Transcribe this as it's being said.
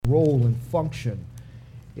role and function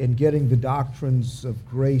in getting the doctrines of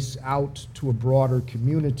grace out to a broader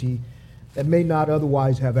community that may not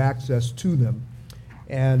otherwise have access to them.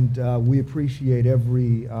 And we appreciate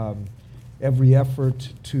every effort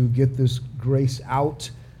to get this grace out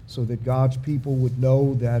so that God's people would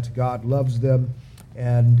know that God loves them,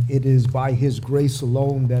 and it is by His grace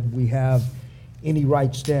alone that we have any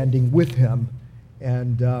right standing with Him.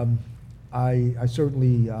 And I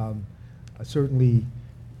certainly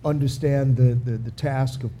understand the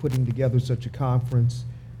task of putting together such a conference.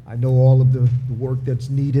 I know all of the work that's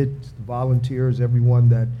needed, the volunteers, everyone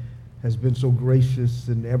that has been so gracious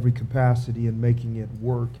in every capacity in making it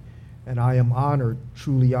work. And I am honored,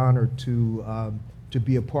 truly honored, to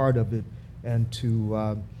be a part of it, and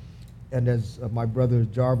and as my brother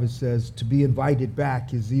Jarvis says, to be invited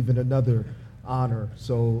back is even another honor.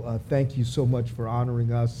 So thank you so much for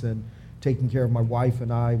honoring us and taking care of my wife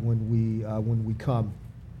and I when we come.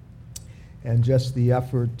 And just the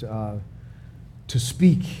effort to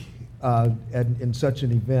speak in such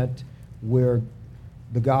an event where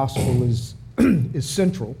the gospel is is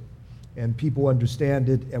central and people understand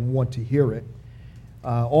it and want to hear it.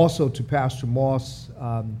 Also to Pastor Moss,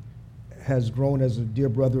 has grown as a dear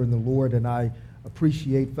brother in the Lord, and I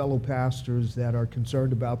appreciate fellow pastors that are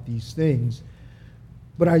concerned about these things.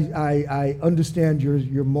 But I understand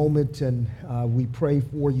your moment, and we pray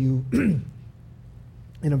for you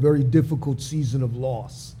in a very difficult season of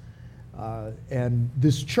loss. And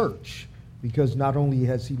this church, because not only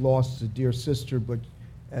has he lost a dear sister, but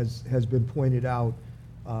as has been pointed out,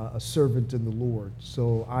 a servant in the Lord.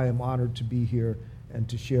 So I am honored to be here and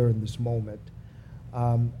to share in this moment.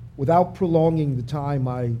 Without prolonging the time,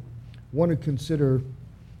 I want to consider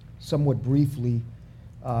somewhat briefly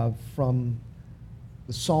from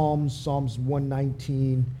the Psalms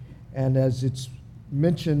 119, and as it's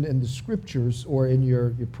mentioned in the scriptures or in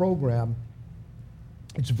your program,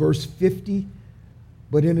 it's verse 50,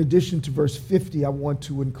 but in addition to verse 50, I want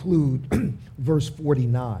to include verse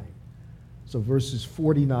 49. So verses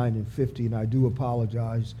 49 and 50, and I do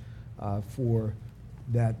apologize for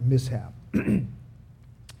that mishap.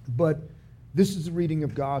 But this is the reading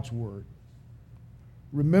of God's word.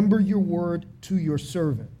 Remember your word to your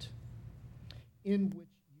servant, in which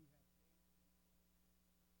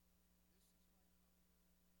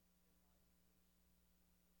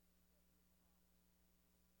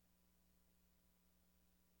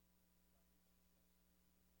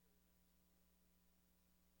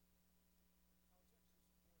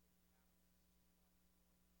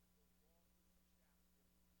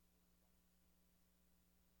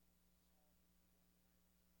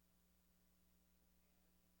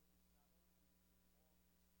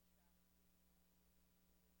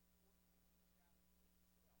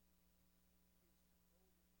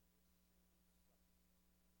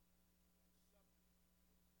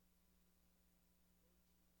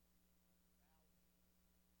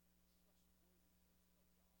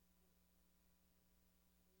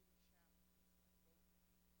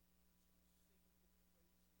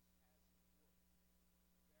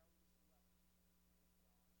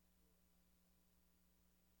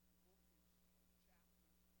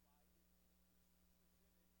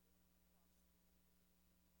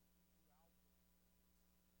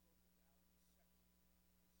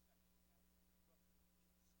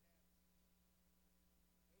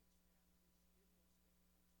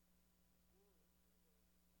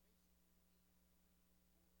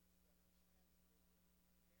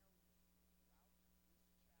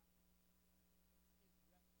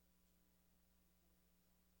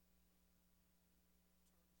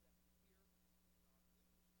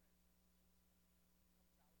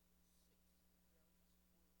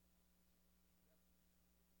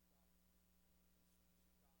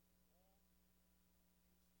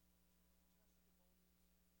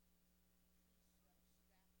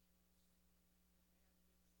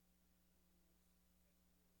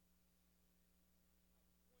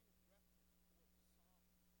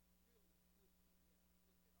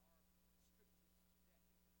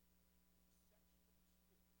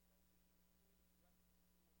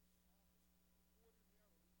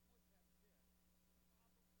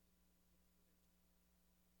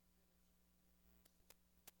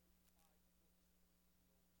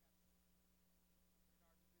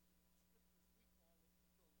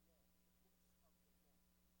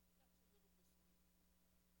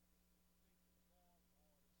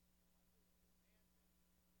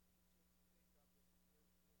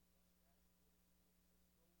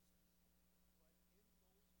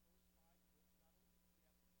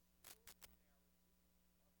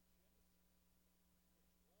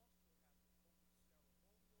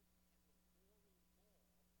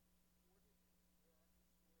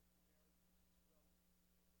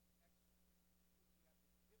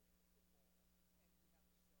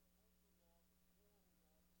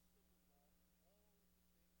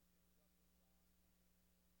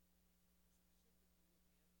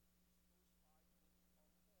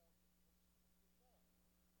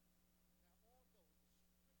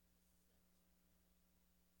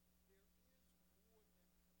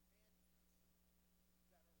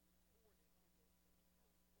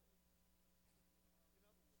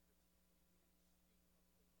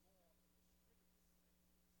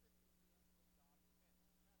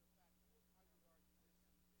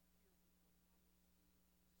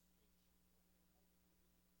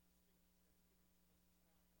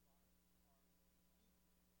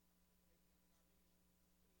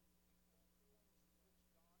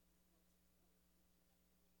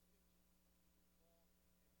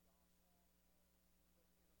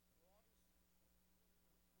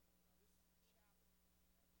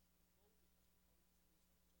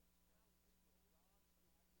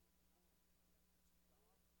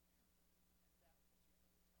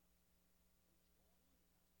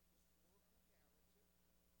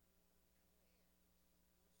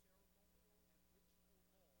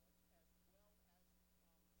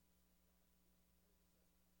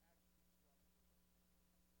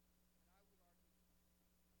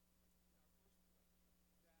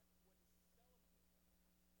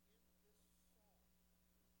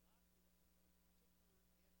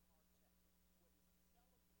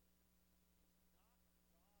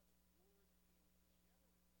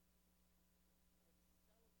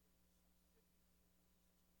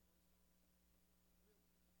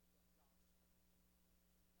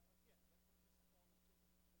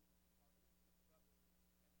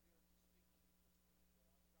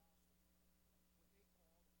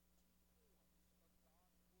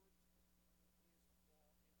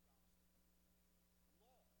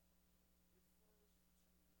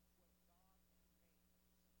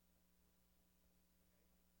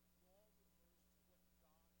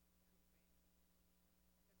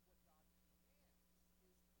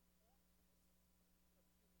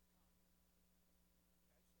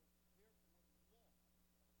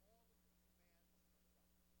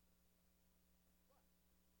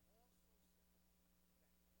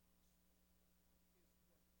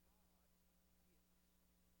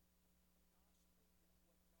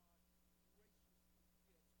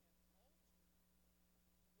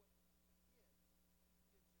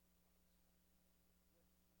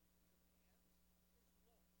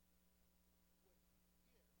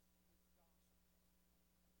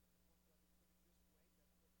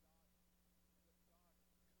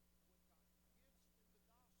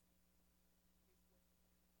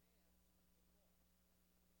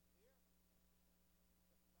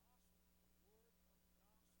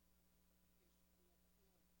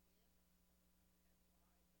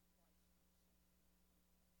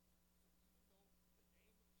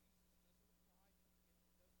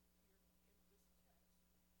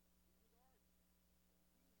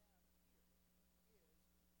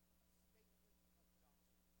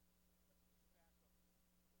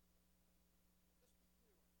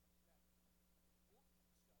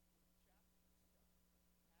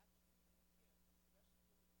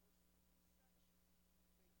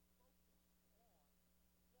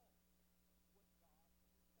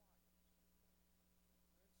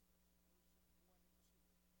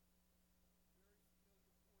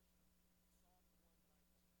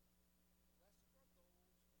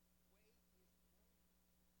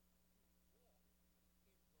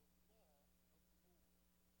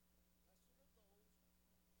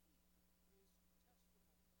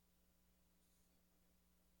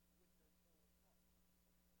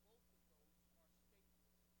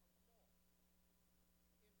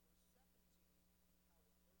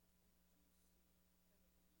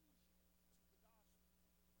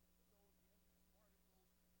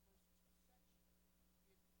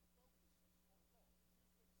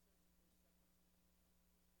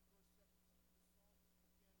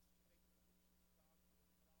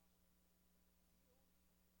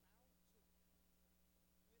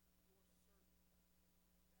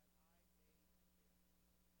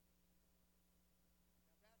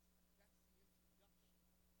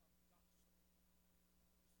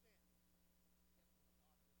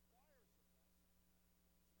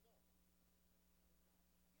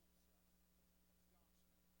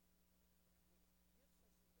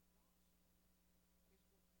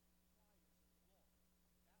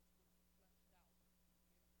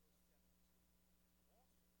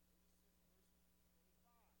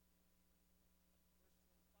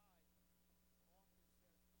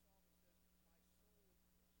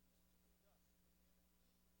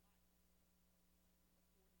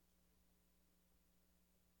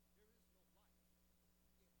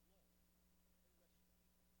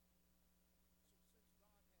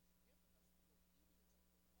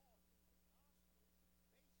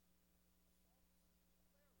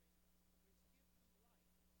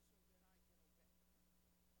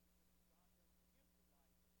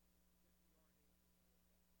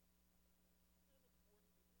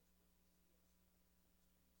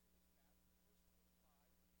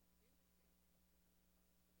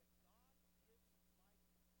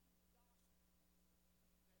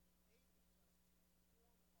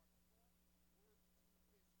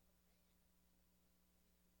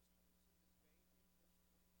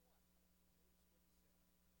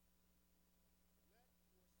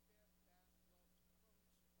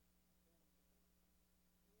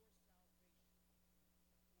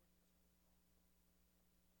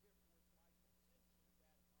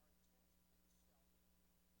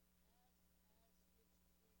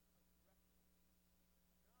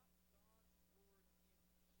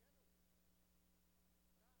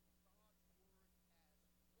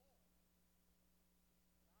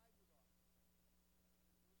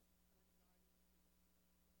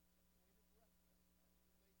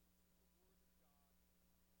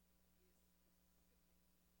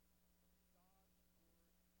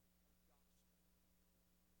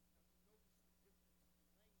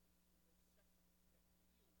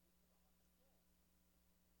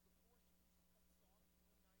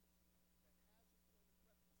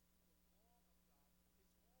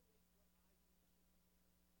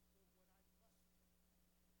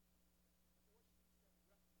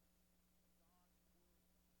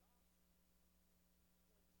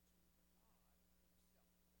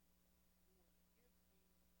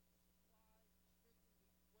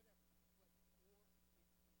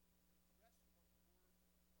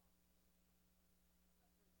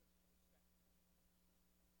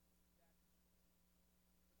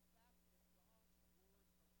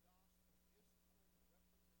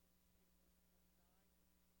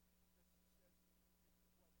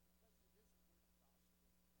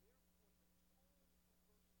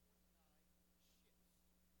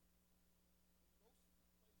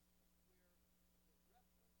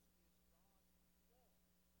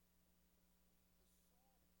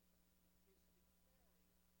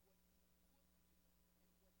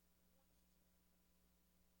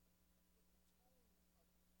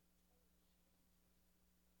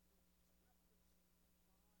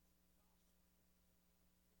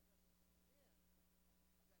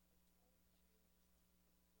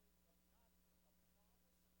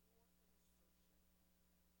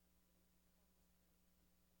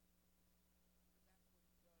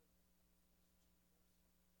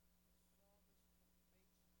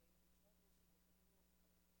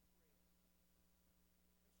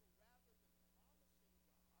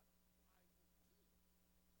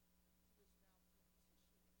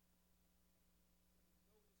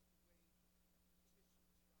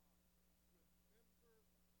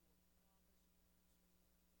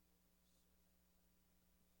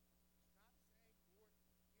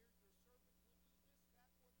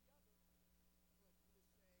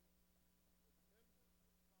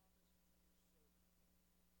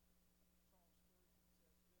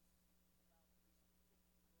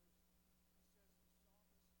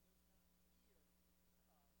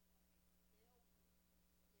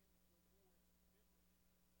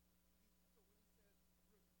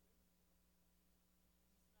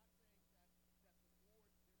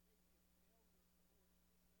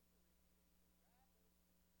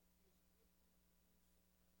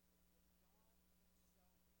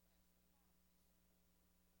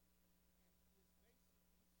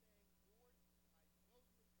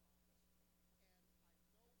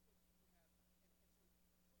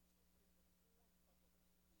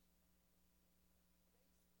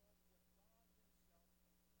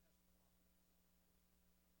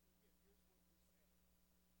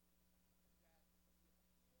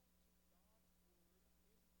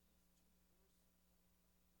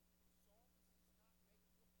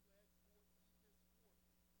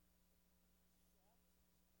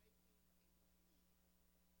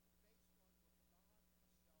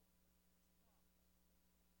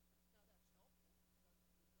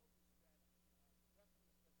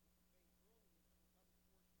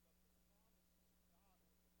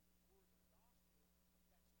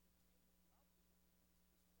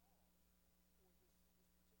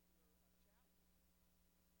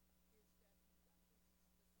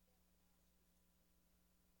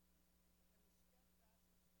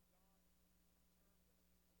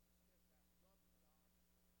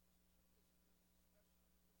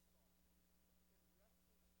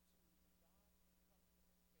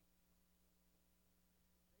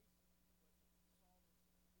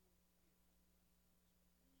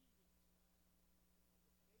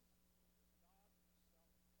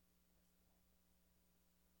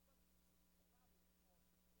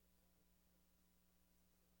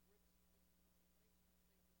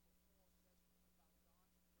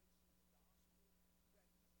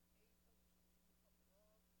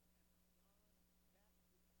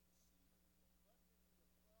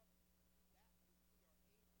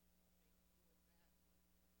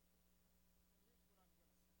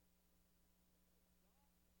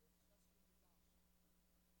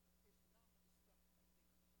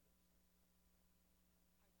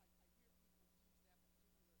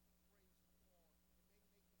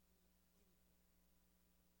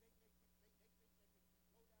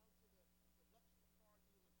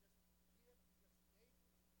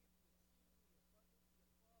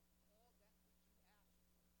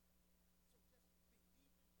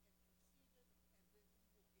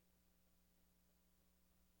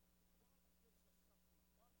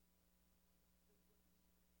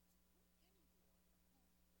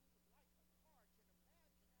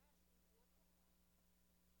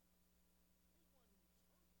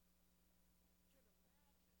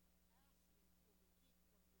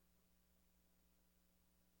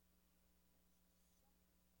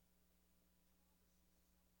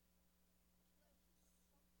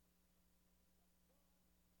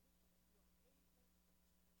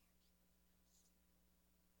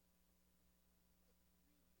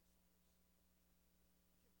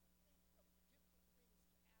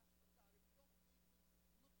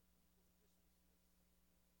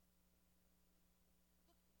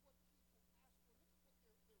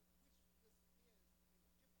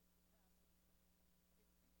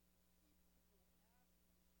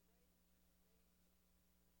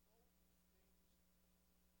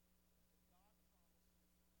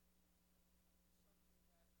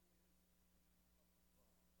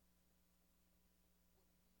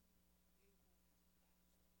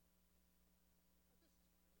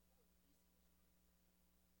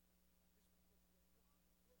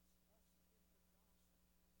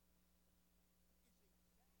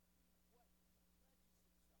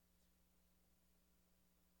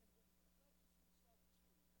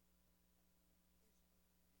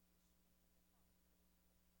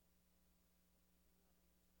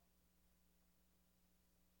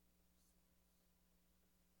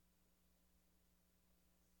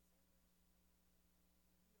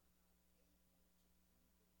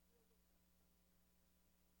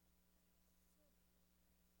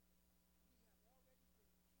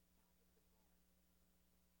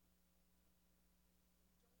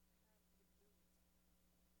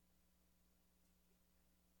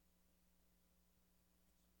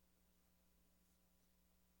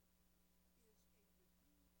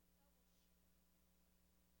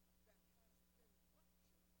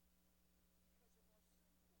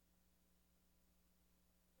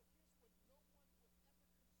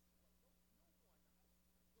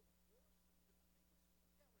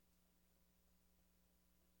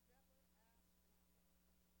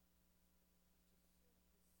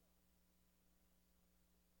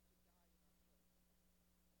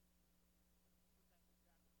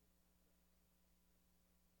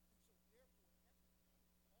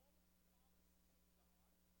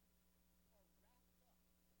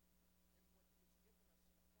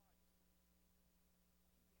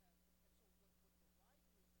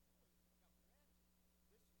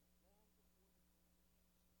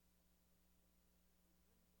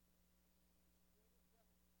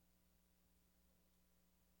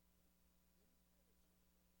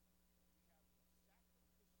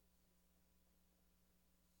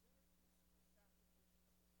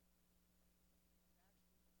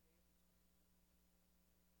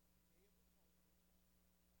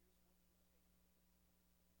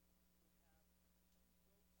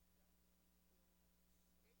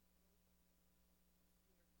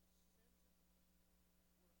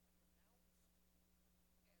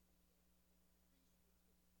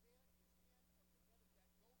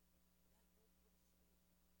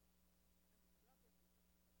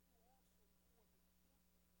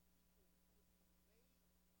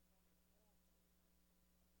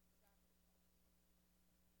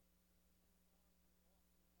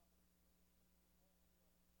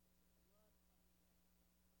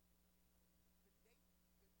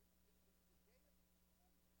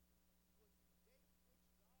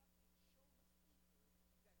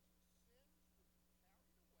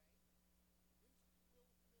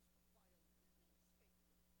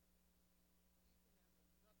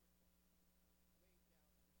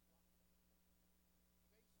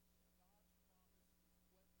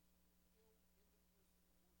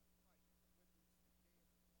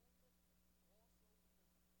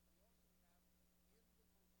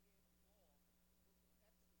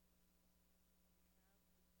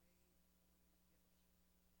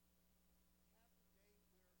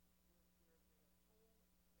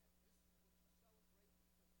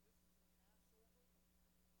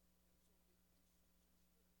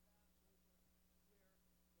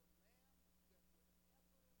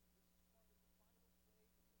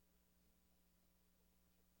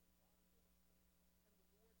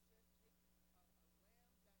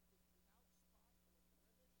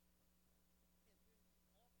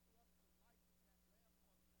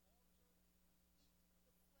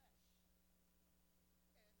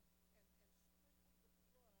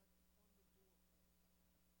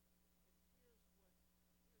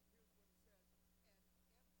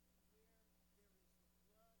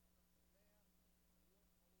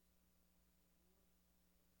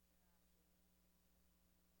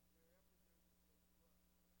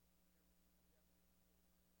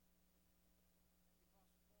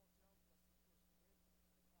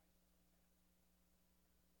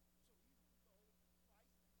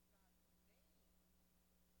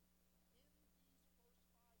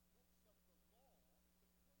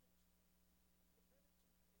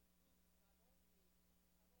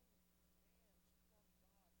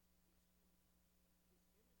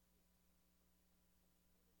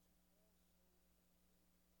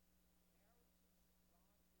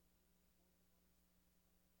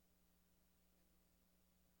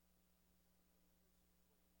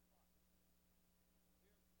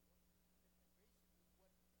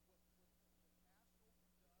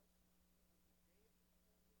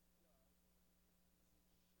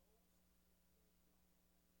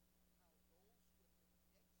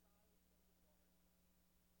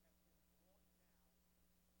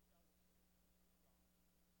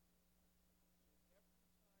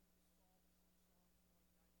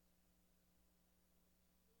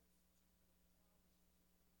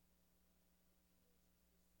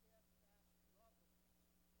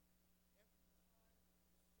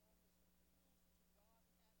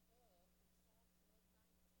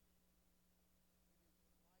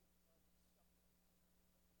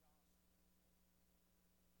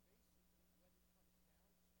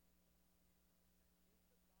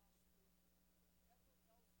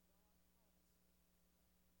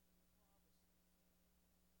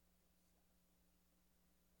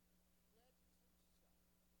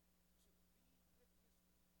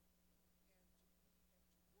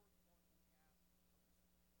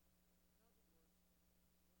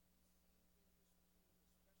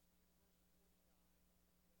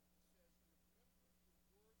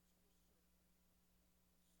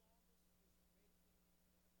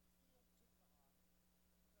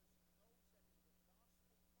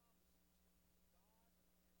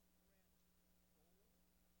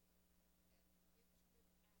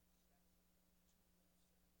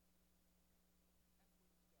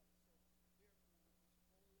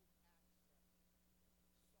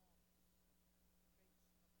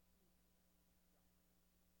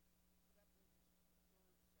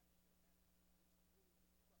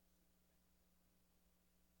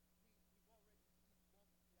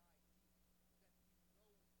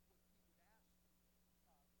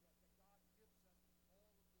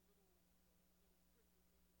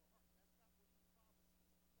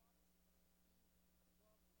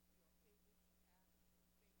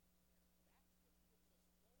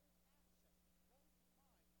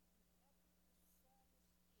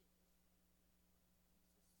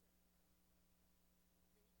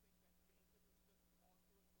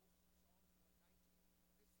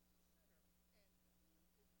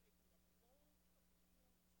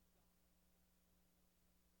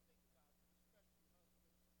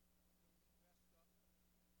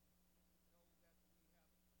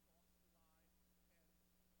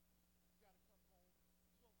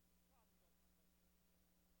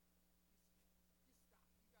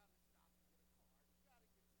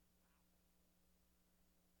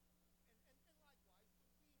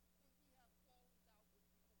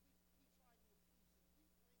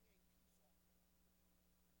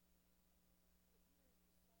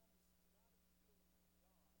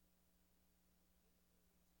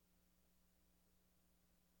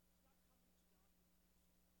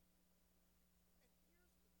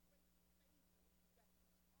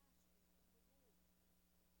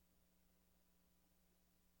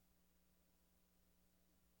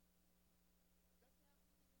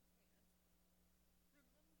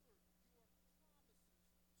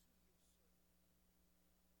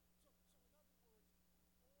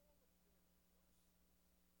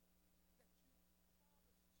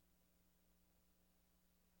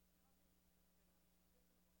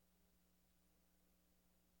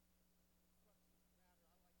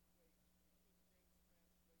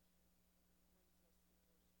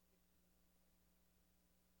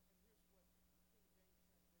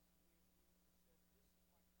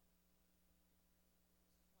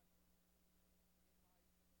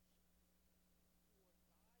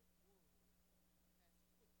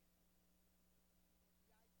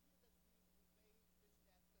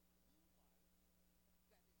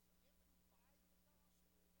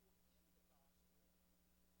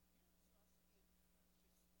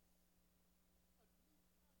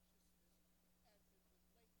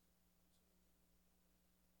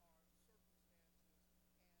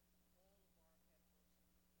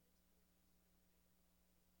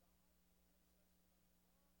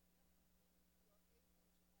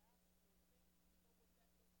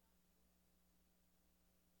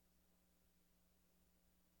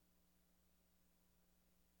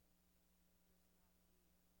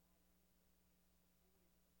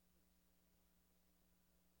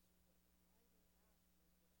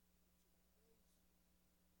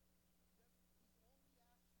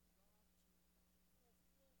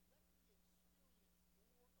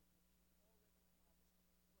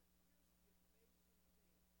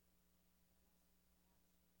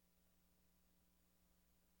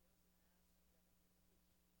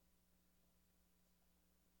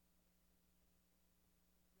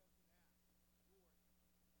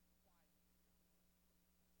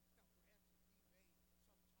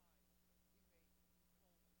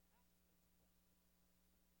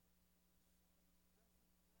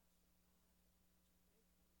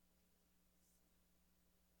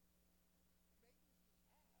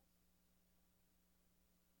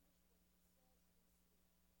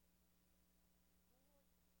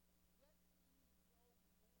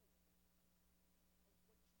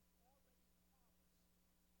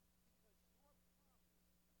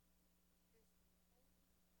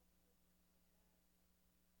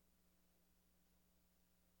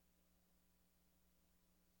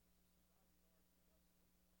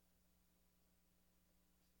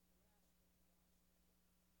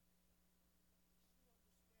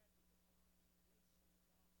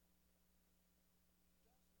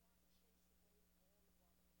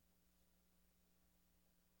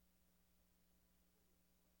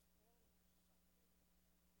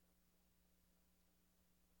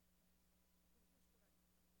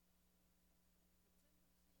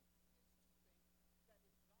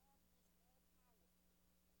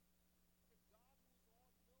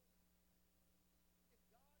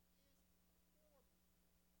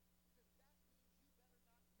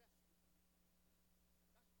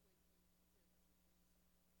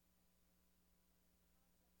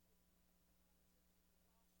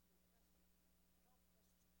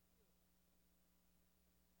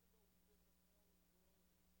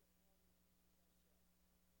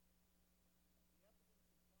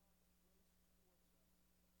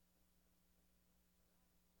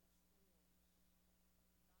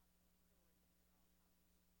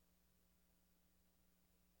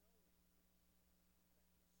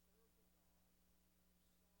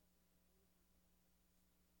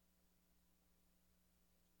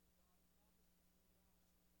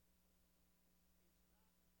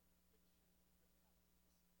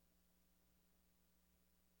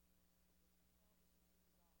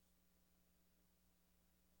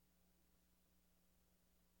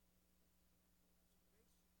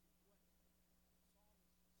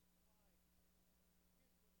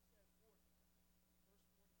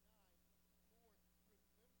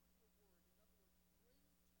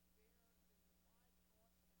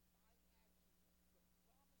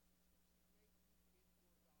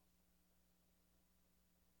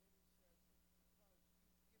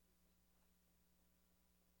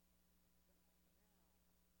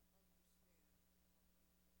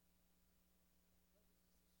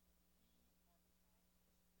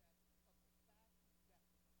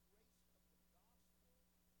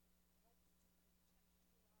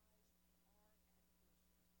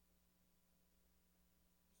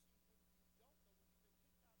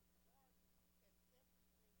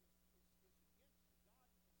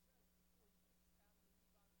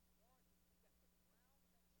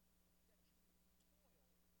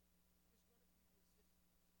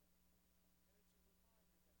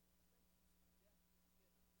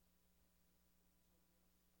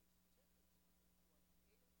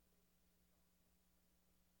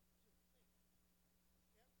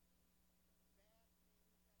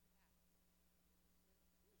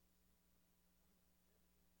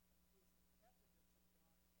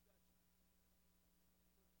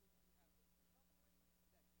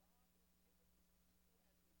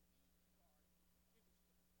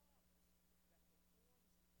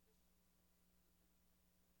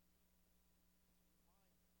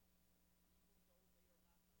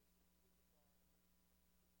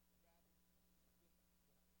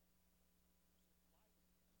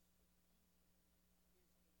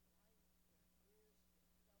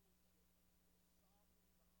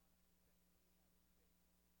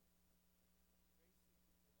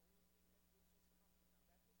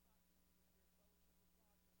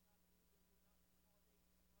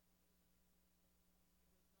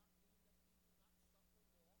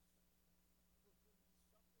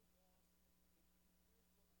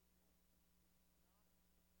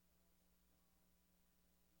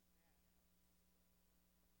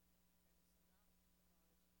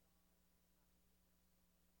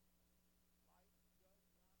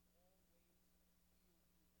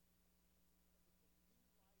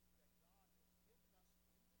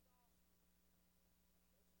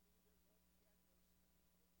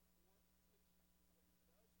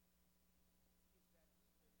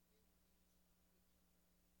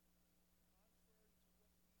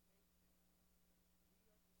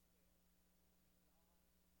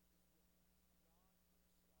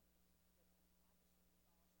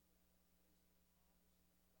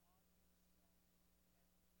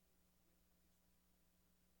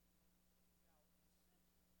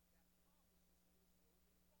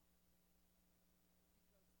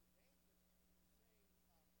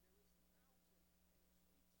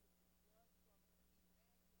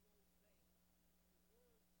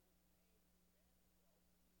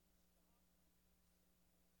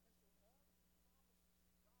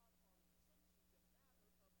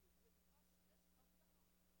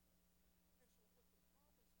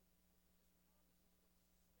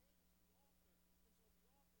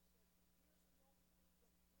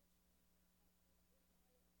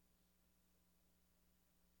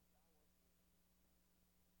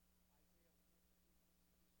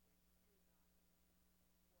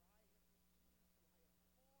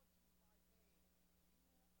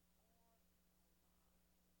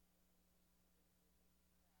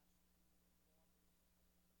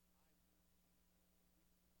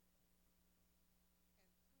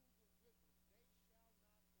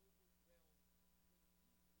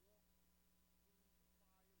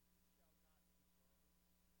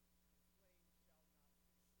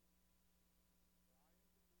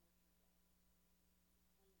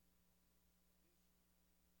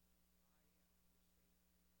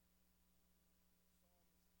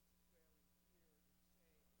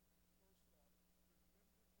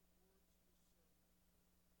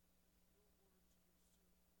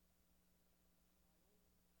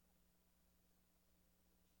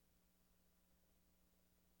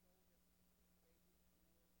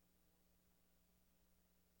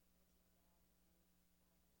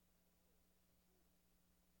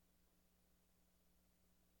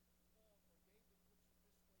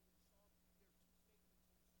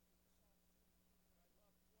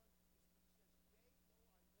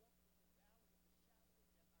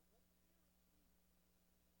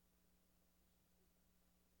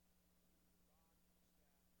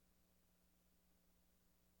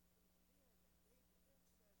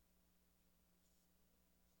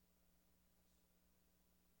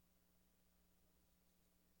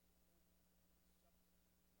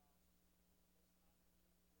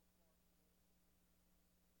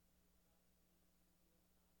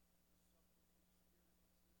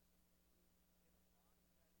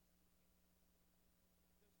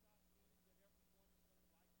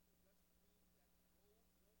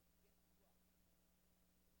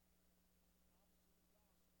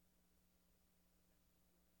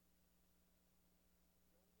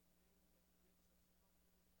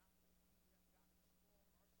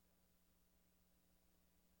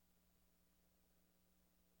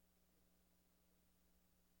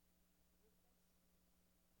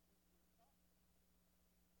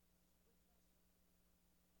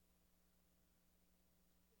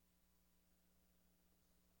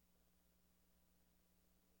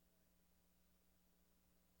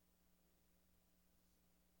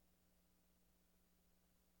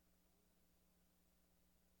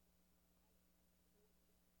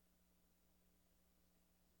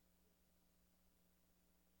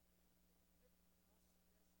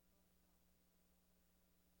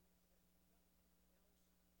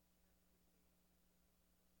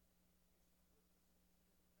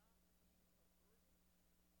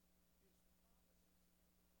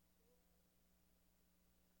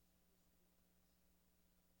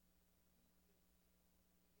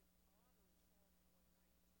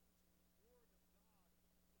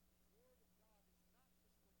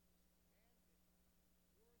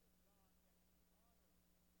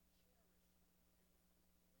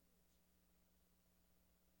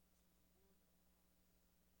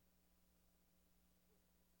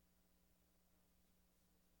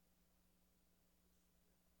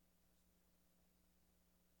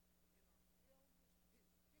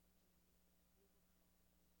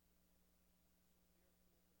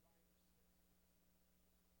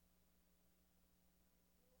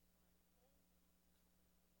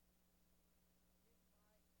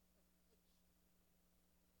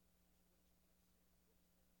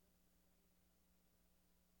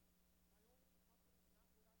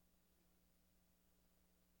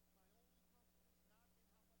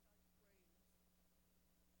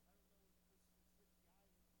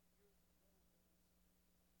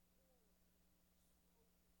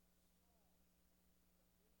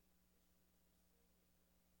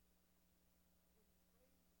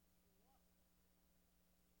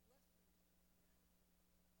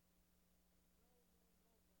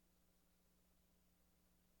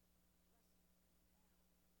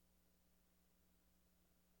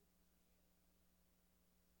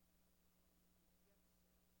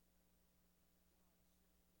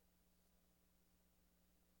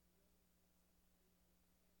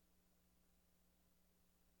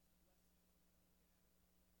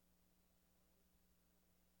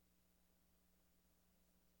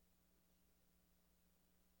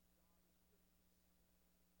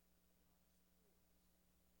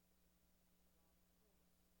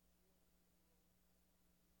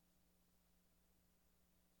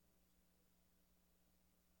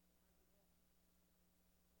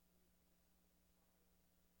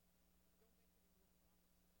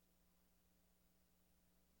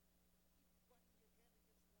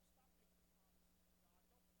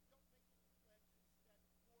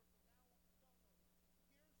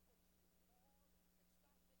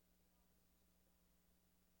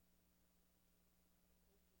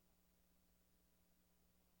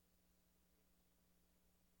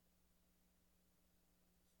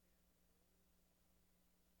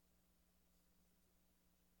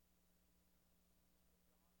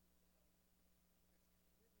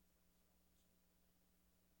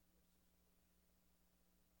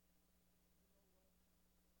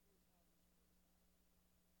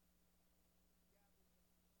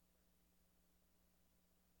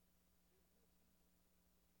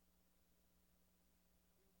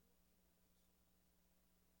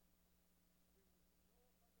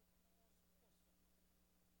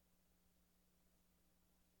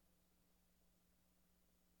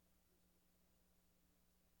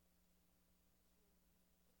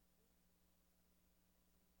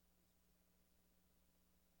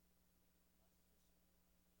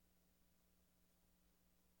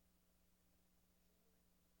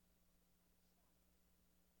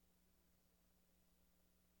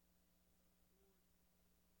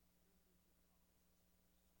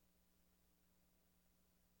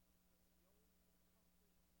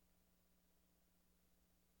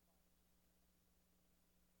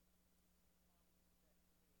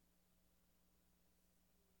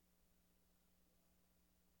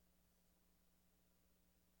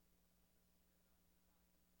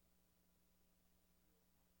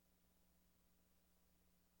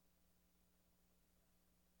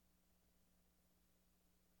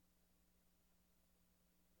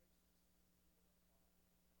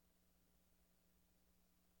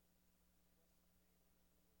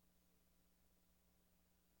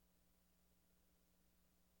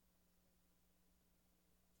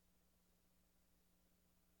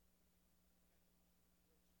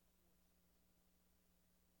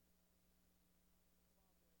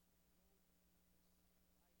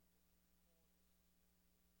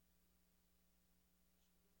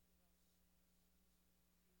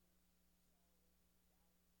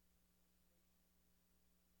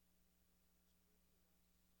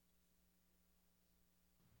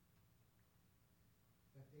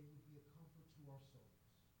they would be a comfort to our souls.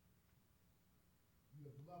 You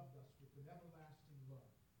have loved us with an everlasting love.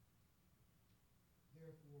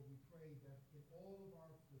 Therefore, we pray that in all of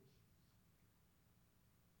our afflictions,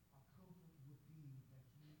 our comfort would be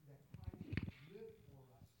that Christ lived for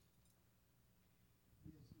us.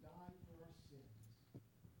 He has died for our sins.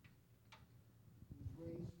 He was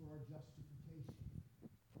raised for our justification.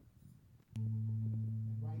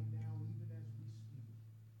 And right now, even as we speak,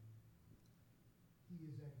 he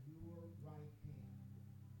is at your right hand,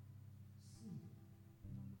 seated,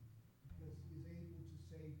 because he is able to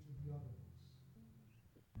save to the uttermost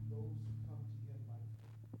those who come to him by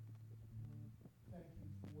faith. Thank you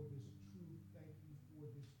for this truth. Thank you for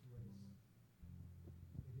this grace.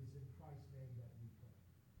 It is in Christ's name that we pray.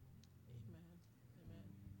 Amen. Amen.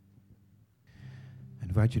 I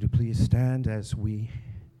invite you to please stand as we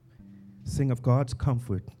sing of God's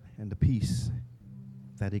comfort and the peace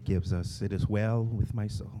that it gives us. It is well with my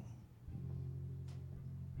soul.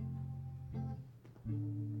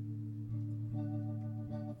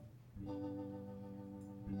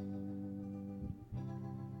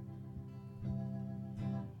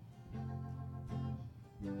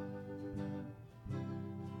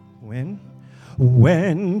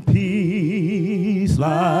 When peace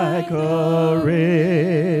like a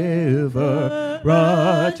river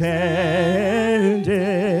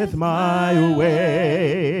attendeth my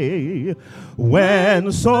way,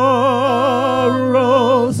 when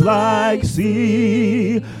sorrows like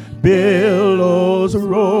sea billows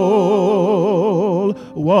roll,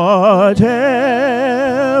 whatever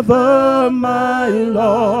my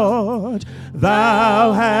Lord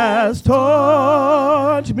thou hast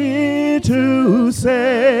taught me to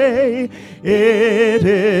say, it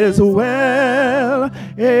is well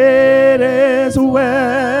with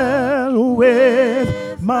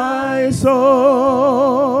my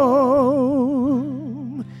soul.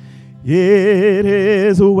 It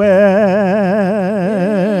is well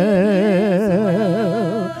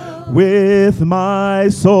with my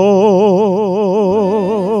soul.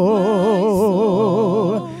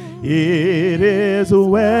 It is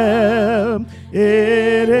well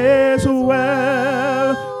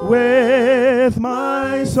with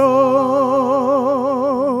my soul.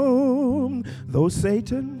 Though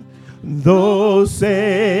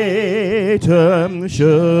Satan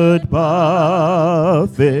should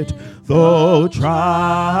buffet, though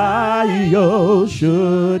trial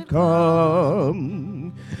should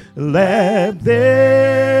come, let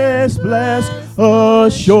this blessed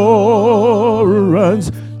assurance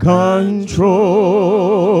control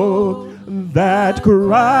that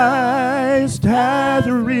Christ hath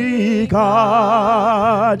regarded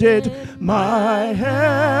my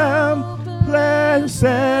helpless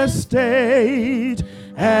estate,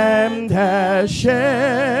 and has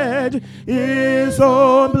shed his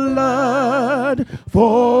own blood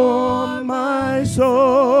for my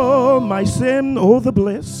soul. My sin, oh the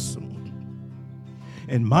bliss,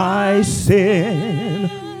 and my sin,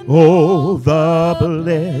 oh the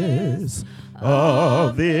bliss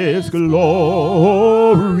of this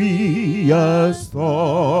glorious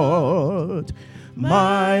thought.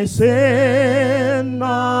 My sin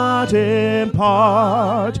not in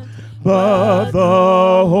part, but the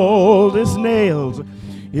whole is nailed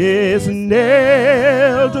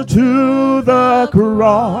to the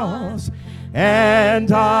cross,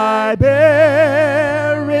 and I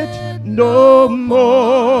bear it no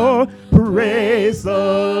more. Praise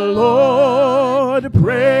the Lord,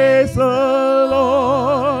 praise the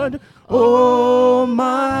Lord, oh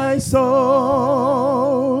my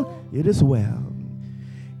soul. It is well.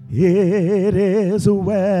 It is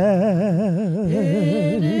well,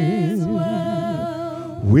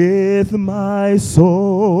 with my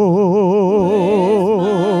soul.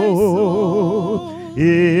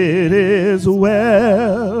 It is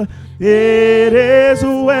well, it is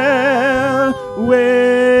well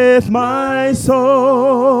with my soul.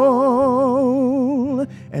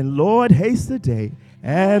 And Lord, haste the day,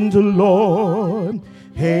 and Lord,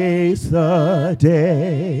 haste the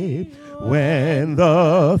day when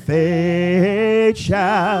the faith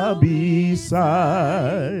shall be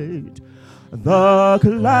sight, the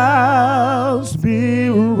clouds be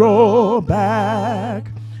rolled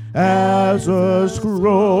back as a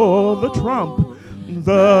scroll. The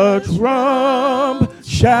trump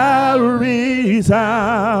shall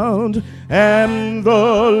resound, and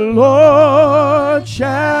the Lord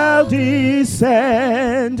shall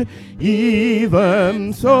descend.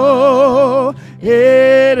 Even so,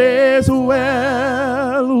 it is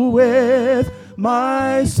well with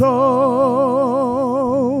my soul.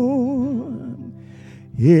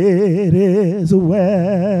 It is well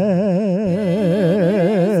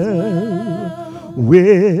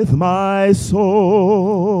with my soul.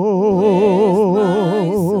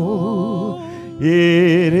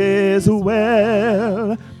 It is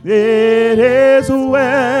well, it is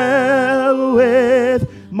well with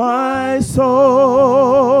my soul.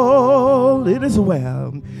 It is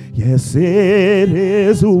well, yes, it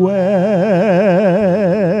is well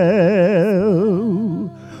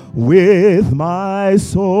with my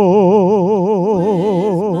soul.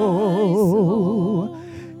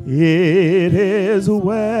 It is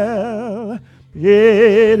well,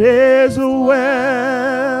 it is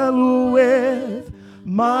well with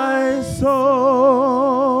my soul.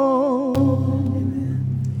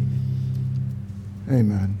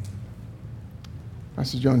 Amen.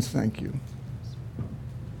 Pastor Jones, thank you.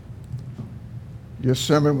 Your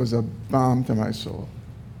sermon was a balm to my soul.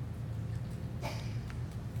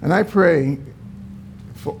 And I pray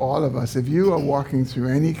for all of us, if you are walking through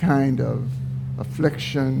any kind of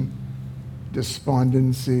affliction,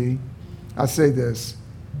 despondency, I'll say this.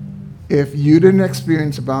 If you didn't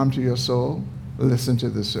experience a balm to your soul, listen to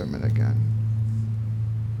the sermon again.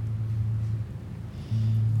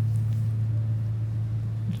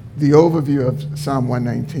 The overview of Psalm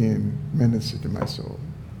 119 ministered to my soul.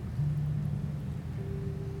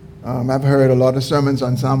 I've heard a lot of sermons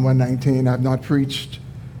on Psalm 119. I've not preached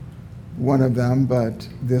one of them, but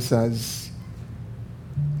this has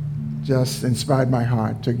just inspired my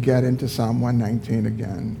heart to get into Psalm 119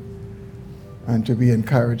 again and to be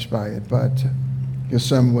encouraged by it. But your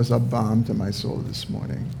sermon was a balm to my soul this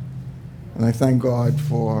morning. And I thank God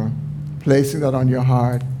for placing that on your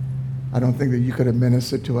heart. I don't think that you could have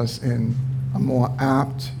ministered to us in a more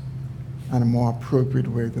apt and a more appropriate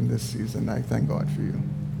way than this season. I thank God for you.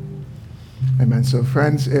 Amen. So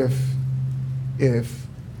friends, if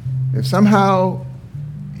somehow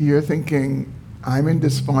you're thinking, I'm in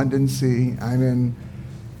despondency, I'm in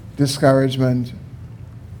discouragement,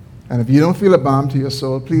 and if you don't feel a balm to your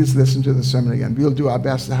soul, please listen to the sermon again. We'll do our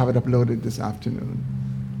best to have it uploaded this afternoon.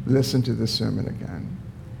 Listen to this sermon again.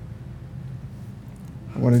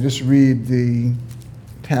 I want to just read the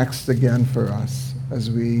text again for us as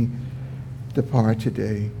we depart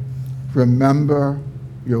today. Remember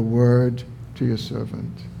your word to your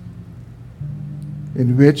servant,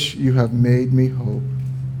 in which you have made me hope.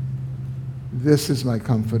 This is my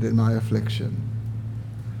comfort in my affliction,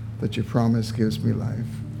 that your promise gives me life.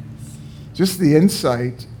 Just the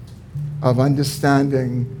insight of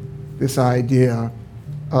understanding this idea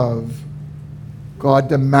of God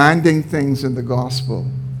demanding things in the gospel,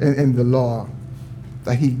 in the law,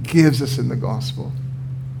 that he gives us in the gospel.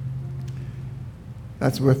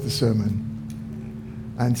 That's worth the sermon.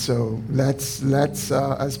 And so let's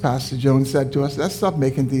as Pastor Jones said to us, let's stop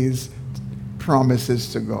making these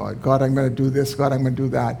promises to God. God, I'm going to do this. God, I'm going to do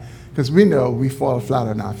that. Because we know we fall flat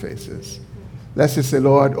on our faces. Let's just say,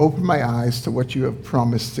 Lord, open my eyes to what you have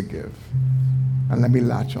promised to give. And let me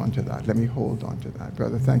latch on to that. Let me hold on to that.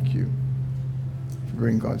 Brother, thank you for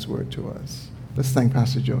bringing God's word to us. Let's thank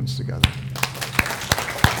Pastor Jones together.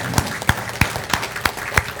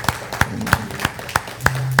 Amen.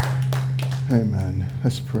 Amen.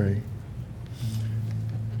 Let's pray.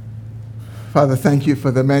 Father, thank you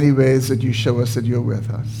for the many ways that you show us that you're with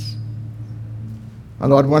us. And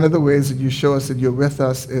Lord, one of the ways that you show us that you're with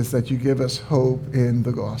us is that you give us hope in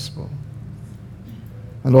the gospel.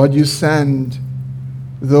 And Lord, you send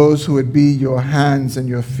those who would be your hands and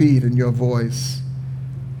your feet and your voice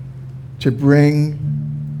to bring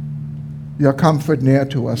your comfort near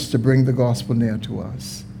to us, to bring the gospel near to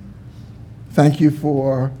us. Thank you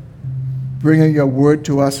for bringing your word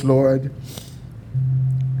to us, Lord,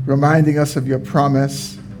 reminding us of your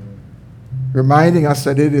promise, reminding us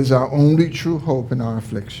that it is our only true hope in our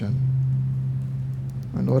affliction.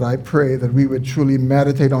 And Lord, I pray that we would truly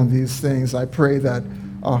meditate on these things. I pray that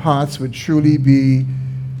our hearts would truly be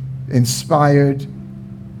inspired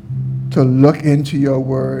to look into your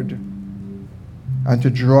word and to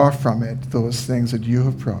draw from it those things that you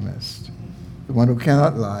have promised. The one who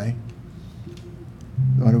cannot lie,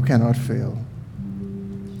 the one who cannot fail.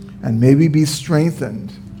 And may we be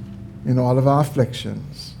strengthened in all of our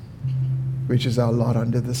afflictions, which is our lot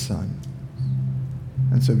under the sun.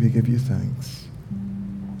 And so we give you thanks.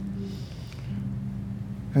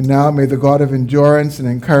 And now may the God of endurance and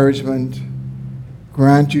encouragement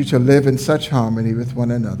grant you to live in such harmony with one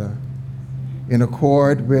another, in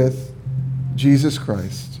accord with Jesus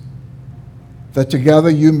Christ, that together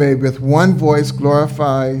you may with one voice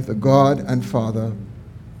glorify the God and Father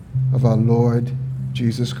of our Lord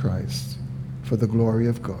Jesus Christ, for the glory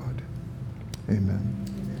of God.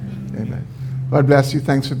 Amen. Amen. God bless you.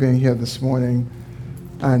 Thanks for being here this morning.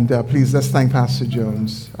 And please, let's thank Pastor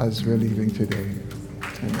Jones as we're leaving today.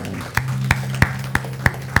 Amen.